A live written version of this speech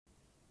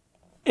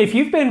If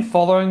you've been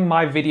following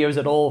my videos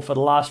at all for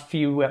the last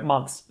few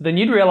months, then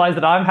you'd realize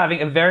that I'm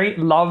having a very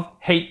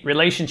love-hate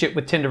relationship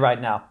with Tinder right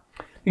now.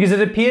 Because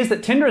it appears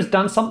that Tinder has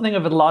done something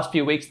over the last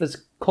few weeks that's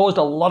caused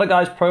a lot of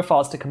guys'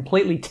 profiles to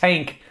completely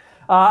tank.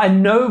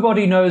 And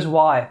nobody knows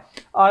why.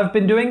 I've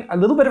been doing a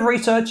little bit of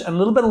research and a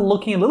little bit of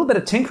looking, a little bit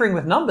of tinkering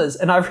with numbers,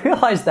 and I've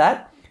realized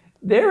that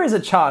there is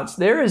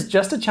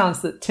just a chance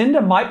that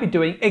Tinder might be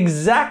doing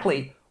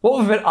exactly what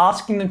we've been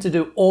asking them to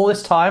do all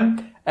this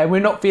time, and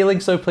we're not feeling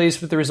so pleased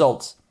with the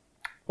results.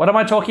 What am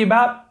I talking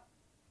about?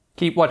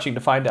 Keep watching to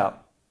find out.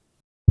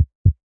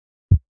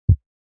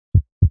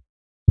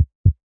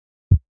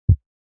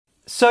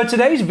 So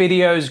today's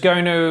video is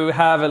going to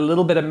have a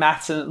little bit of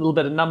maths and a little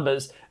bit of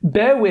numbers.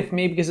 Bear with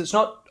me because it's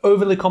not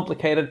overly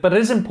complicated, but it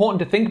is important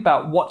to think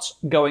about what's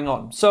going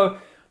on. So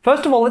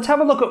first of all, let's have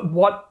a look at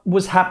what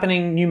was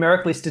happening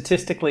numerically,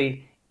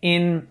 statistically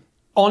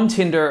on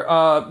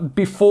Tinder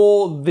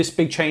before this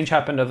big change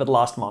happened over the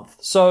last month.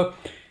 So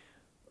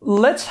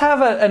let's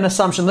have an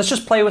assumption. Let's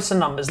just play with some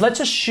numbers. Let's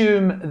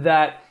assume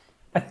that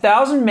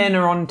 1,000 men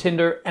are on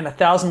Tinder and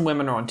 1,000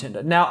 women are on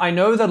Tinder. Now, I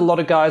know that a lot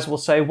of guys will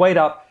say, wait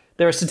up,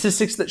 there are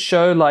statistics that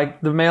show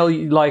like the male,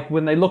 like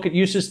when they look at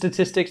usage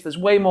statistics, there's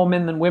way more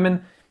men than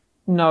women.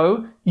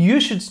 No,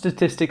 usage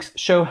statistics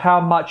show how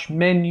much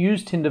men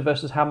use Tinder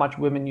versus how much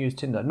women use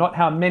Tinder, not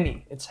how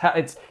many.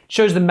 It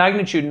shows the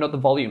magnitude, not the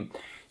volume.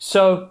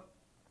 So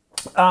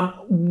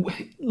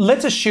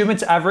let's assume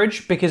it's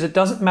average because it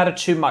doesn't matter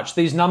too much.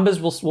 These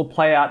numbers will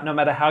play out no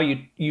matter how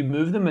you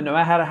move them and no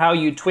matter how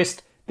you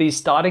twist these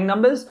starting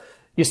numbers,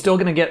 you're still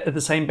going to get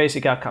the same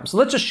basic outcome. So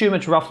let's assume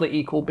it's roughly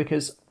equal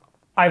because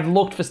I've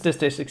looked for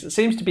statistics. It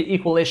seems to be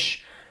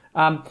equal-ish.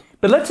 But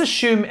let's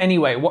assume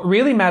anyway, what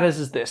really matters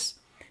is this,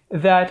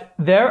 that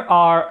there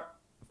are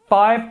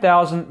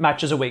 5,000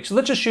 matches a week. So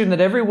let's assume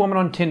that every woman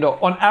on Tinder,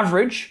 on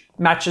average,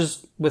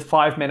 matches with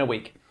 5 men a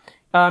week.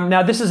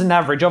 Now, this is an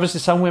average.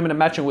 Obviously, some women are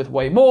matching with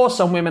way more.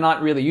 Some women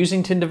aren't really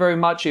using Tinder very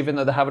much, even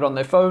though they have it on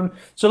their phone.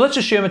 So let's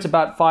assume it's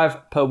about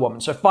 5 per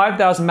woman. So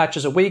 5,000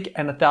 matches a week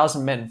and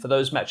 1,000 men for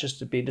those matches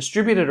to be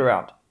distributed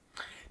around.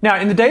 Now,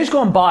 in the days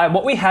gone by,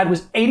 what we had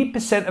was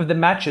 80% of the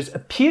matches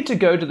appeared to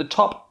go to the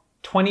top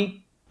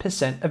 20%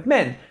 of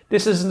men.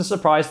 This isn't a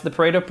surprise. The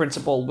Pareto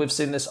principle, we've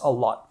seen this a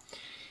lot.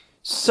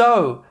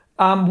 So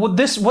what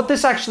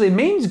this actually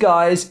means,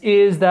 guys,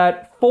 is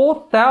that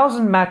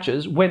 4,000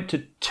 matches went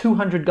to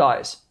 200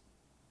 guys.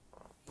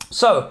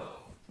 So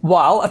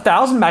while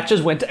 1,000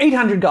 matches went to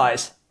 800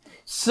 guys.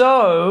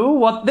 So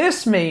what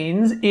this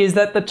means is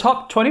that the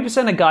top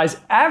 20% of guys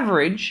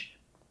average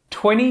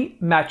 20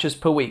 matches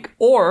per week,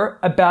 or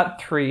about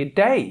 3 a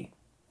day.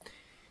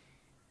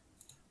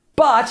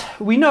 But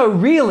we know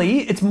really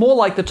it's more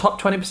like the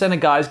top 20% of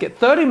guys get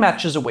 30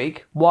 matches a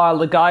week, while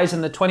the guys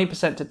in the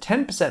 20% to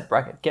 10%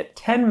 bracket get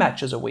 10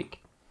 matches a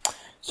week.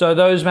 So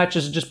those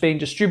matches are just being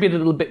distributed a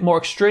little bit more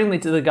extremely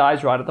to the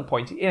guys right at the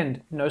pointy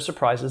end. No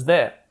surprises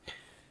there.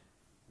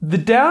 The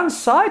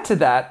downside to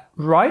that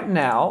right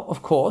now,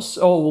 of course,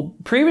 or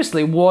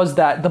previously, was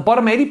that the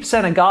bottom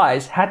 80% of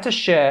guys had to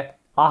share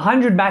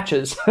 100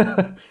 matches.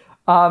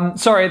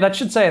 Sorry, that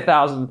should say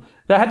 1,000.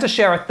 They had to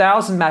share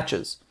 1,000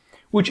 matches,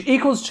 which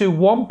equals to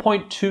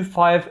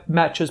 1.25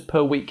 matches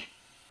per week,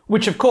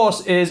 which of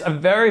course is a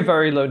very,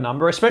 very low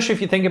number, especially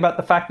if you think about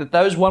the fact that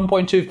those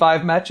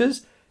 1.25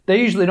 matches, they're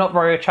usually not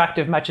very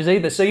attractive matches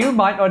either. So you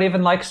might not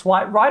even like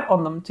swipe right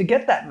on them to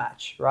get that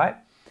match, right?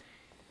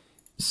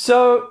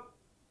 So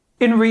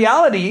in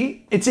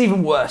reality, it's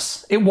even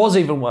worse. It was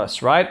even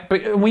worse, right?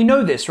 But we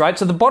know this, right?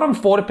 So the bottom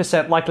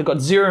 40% likely got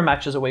 0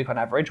 matches a week on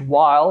average,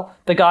 while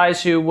the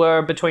guys who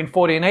were between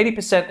 40 and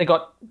 80%, they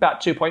got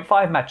about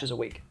 2.5 matches a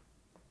week.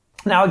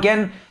 Now,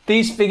 again,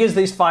 these figures,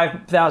 these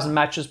 5,000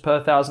 matches per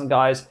 1,000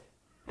 guys,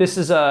 this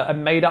is a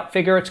made-up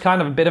figure. It's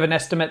kind of a bit of an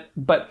estimate,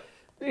 but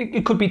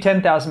it could be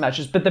 10,000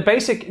 matches. But the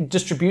basic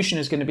distribution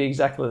is going to be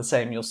exactly the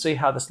same. You'll see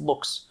how this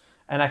looks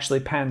and actually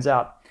pans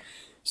out.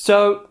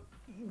 So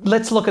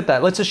let's look at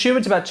that. Let's assume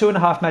it's about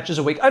 2.5 matches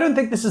a week. I don't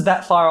think this is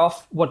that far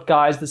off the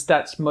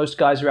stats most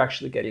guys are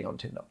actually getting on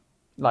Tinder.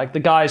 Like the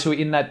guys who are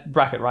in that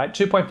bracket, right?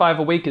 2.5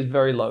 a week is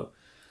very low.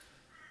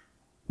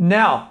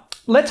 Now,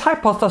 let's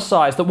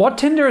hypothesize that what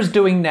Tinder is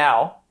doing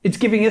now, it's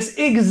giving us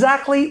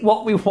exactly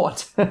what we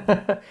want.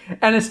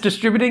 And it's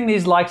distributing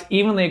these likes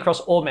evenly across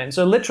all men.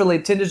 So literally,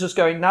 Tinder's just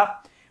going, nah,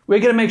 we're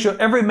going to make sure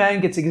every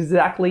man gets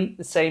exactly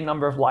the same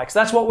number of likes.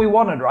 That's what we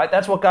wanted, right?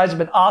 That's what guys have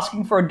been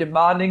asking for and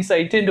demanding,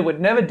 saying Tinder would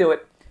never do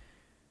it.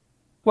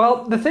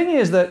 Well, the thing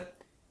is that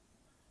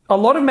a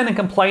lot of men are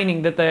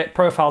complaining that their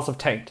profiles have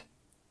tanked.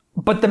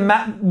 But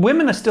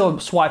women are still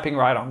swiping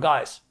right on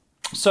guys.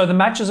 So the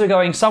matches are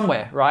going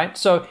somewhere, right?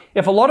 So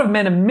if a lot of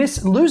men are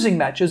losing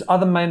matches,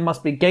 other men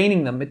must be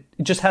gaining them. It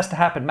just has to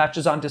happen.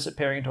 Matches aren't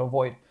disappearing to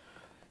avoid.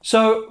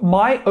 So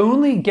my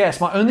only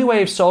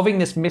way of solving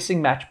this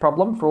missing match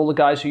problem for all the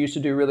guys who used to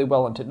do really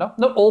well on Tinder,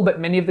 not all, but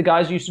many of the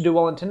guys who used to do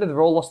well on Tinder, they've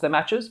all lost their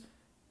matches.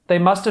 They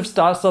must have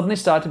suddenly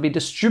started to be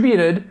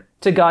distributed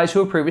to guys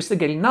who were previously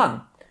getting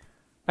none.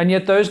 And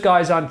yet those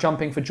guys aren't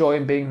jumping for joy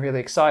and being really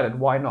excited.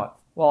 Why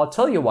not? Well, I'll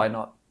tell you why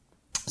not.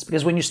 It's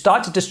because when you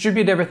start to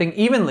distribute everything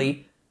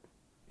evenly,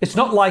 it's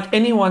not like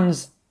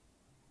anyone's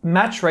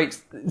match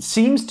rate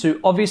seems to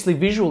obviously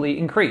visually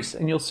increase,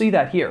 and you'll see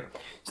that here.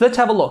 So let's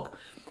have a look.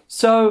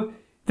 So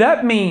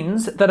that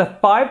means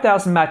that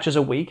 5,000 matches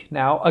a week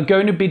now are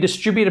going to be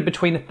distributed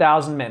between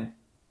 1,000 men.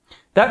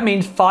 That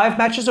means 5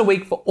 matches a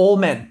week for all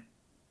men.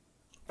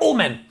 All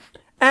men.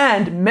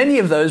 And many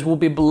of those will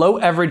be below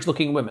average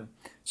looking women.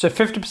 So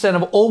 50%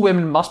 of all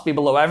women must be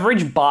below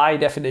average by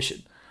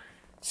definition.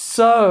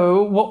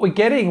 So what we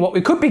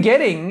could be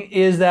getting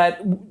is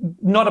that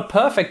not a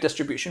perfect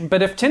distribution,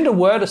 but if Tinder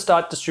were to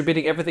start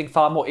distributing everything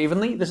far more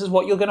evenly, this is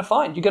what you're going to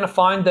find. You're going to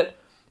find that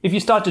if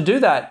you start to do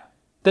that,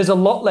 there's a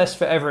lot less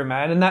for every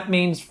man, and that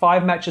means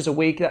 5 matches a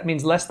week. That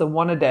means less than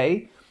 1 a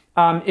day.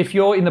 If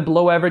you're in the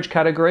below average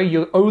category,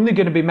 you're only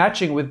going to be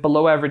matching with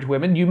below average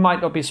women. You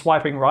might not be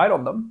swiping right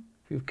on them,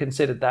 if you've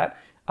considered that.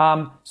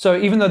 So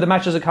even though the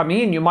matches are coming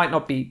in, you might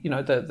not be,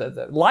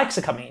 the likes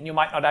are coming in, you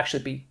might not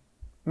actually be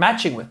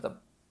matching with them.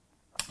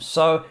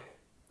 So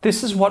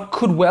this is what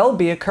could well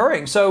be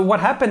occurring. So what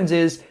happens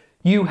is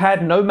you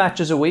had no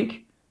matches a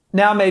week.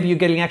 Now maybe you're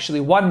getting actually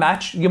 1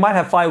 match. You might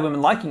have 5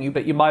 women liking you,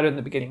 but you might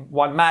only be getting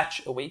 1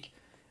 match a week.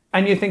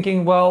 And you're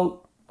thinking,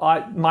 well,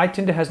 my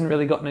Tinder hasn't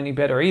really gotten any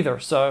better either.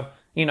 So,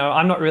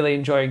 I'm not really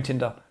enjoying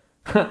Tinder.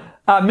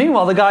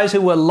 Meanwhile, the guys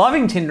who were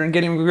loving Tinder and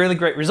getting really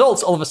great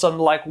results, all of a sudden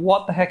are like,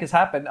 what the heck has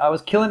happened? I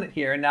was killing it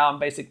here and now I'm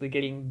basically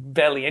getting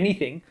barely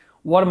anything.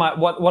 What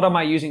am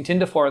I using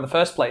Tinder for in the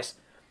first place?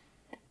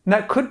 And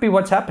that could be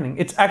what's happening.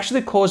 It's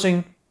actually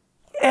causing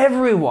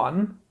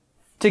everyone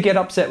to get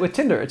upset with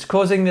Tinder. It's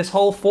causing this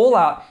whole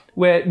fallout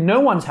where no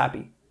one's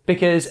happy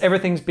because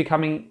everything's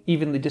becoming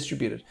evenly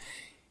distributed.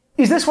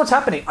 Is this what's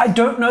happening? I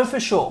don't know for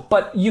sure,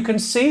 but you can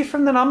see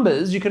from the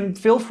numbers, you can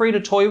feel free to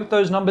toy with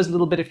those numbers a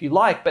little bit if you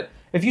like, but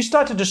if you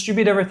start to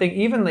distribute everything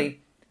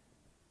evenly,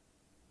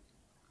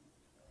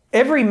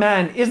 every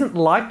man isn't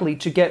likely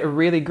to get a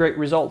really great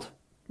result,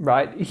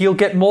 right? He'll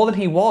get more than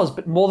he was,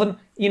 but more than,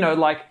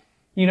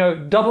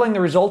 doubling the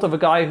result of a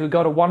guy who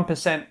got a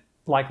 1%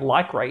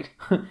 like rate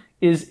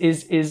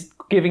is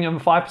giving him a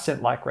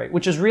 5% like rate,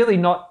 which is really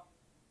not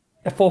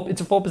it's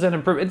a 4%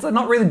 improvement. It's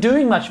not really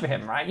doing much for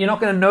him, right? You're not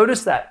going to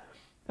notice that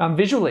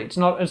visually. It's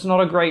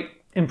not a great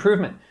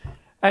improvement.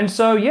 And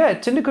so, yeah,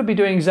 Tinder could be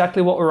doing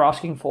exactly what we're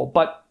asking for,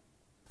 but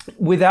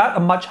without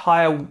a much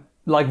higher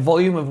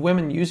volume of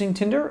women using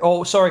Tinder,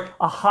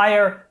 a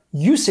higher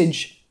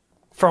usage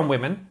from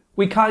women,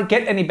 we can't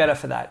get any better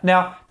for that.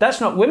 Now,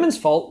 that's not women's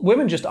fault.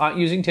 Women just aren't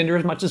using Tinder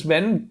as much as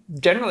men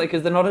generally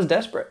because they're not as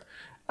desperate.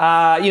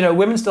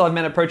 Women still have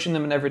men approaching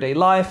them in everyday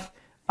life.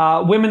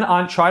 Women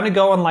aren't trying to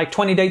go on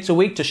 20 dates a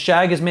week to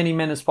shag as many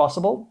men as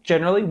possible.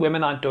 Generally,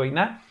 women aren't doing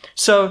that.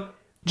 So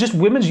just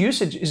women's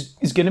usage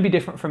is going to be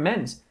different from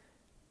men's.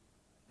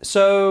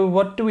 So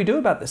what do we do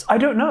about this? I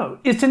don't know.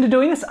 Is Tinder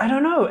doing this? I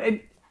don't know.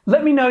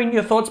 Let me know in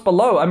your thoughts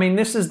below. I mean,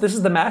 this is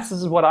the maths. This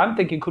is what I'm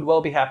thinking could well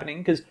be happening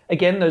because,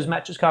 again, those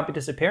matches can't be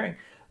disappearing.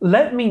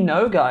 Let me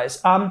know,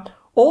 guys.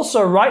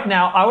 Also, right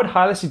now, I would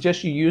highly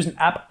suggest you use an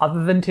app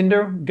other than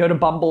Tinder. Go to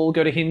Bumble,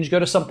 go to Hinge, go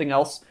to something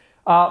else.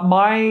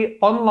 My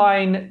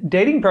online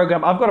dating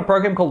program, I've got a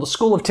program called the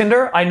School of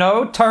Tinder. I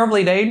know,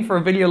 terribly named for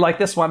a video like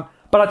this one,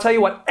 but I'll tell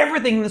you what,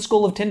 everything in the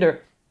School of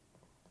Tinder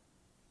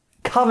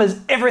covers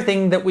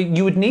everything that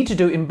you would need to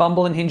do in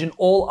Bumble and Hinge and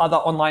all other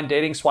online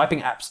dating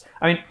swiping apps.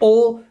 I mean,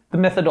 all the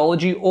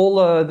methodology, all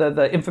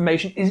the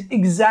information is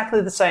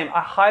exactly the same.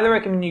 I highly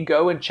recommend you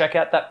go and check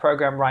out that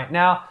program right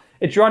now.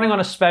 It's running on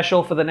a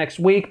special for the next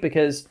week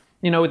because,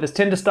 with this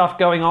Tinder stuff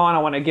going on, I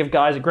want to give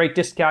guys a great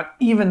discount,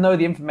 even though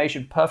the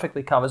information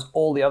perfectly covers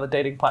all the other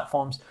dating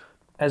platforms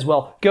as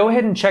well. Go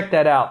ahead and check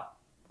that out.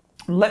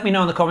 Let me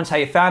know in the comments how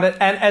you found it.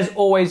 And as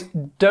always,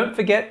 don't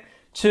forget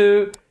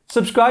to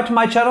subscribe to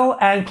my channel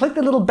and click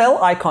the little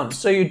bell icon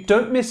so you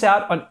don't miss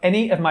out on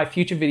any of my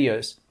future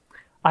videos.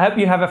 I hope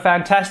you have a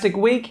fantastic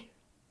week.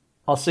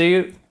 I'll see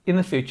you in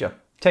the future.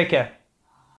 Take care.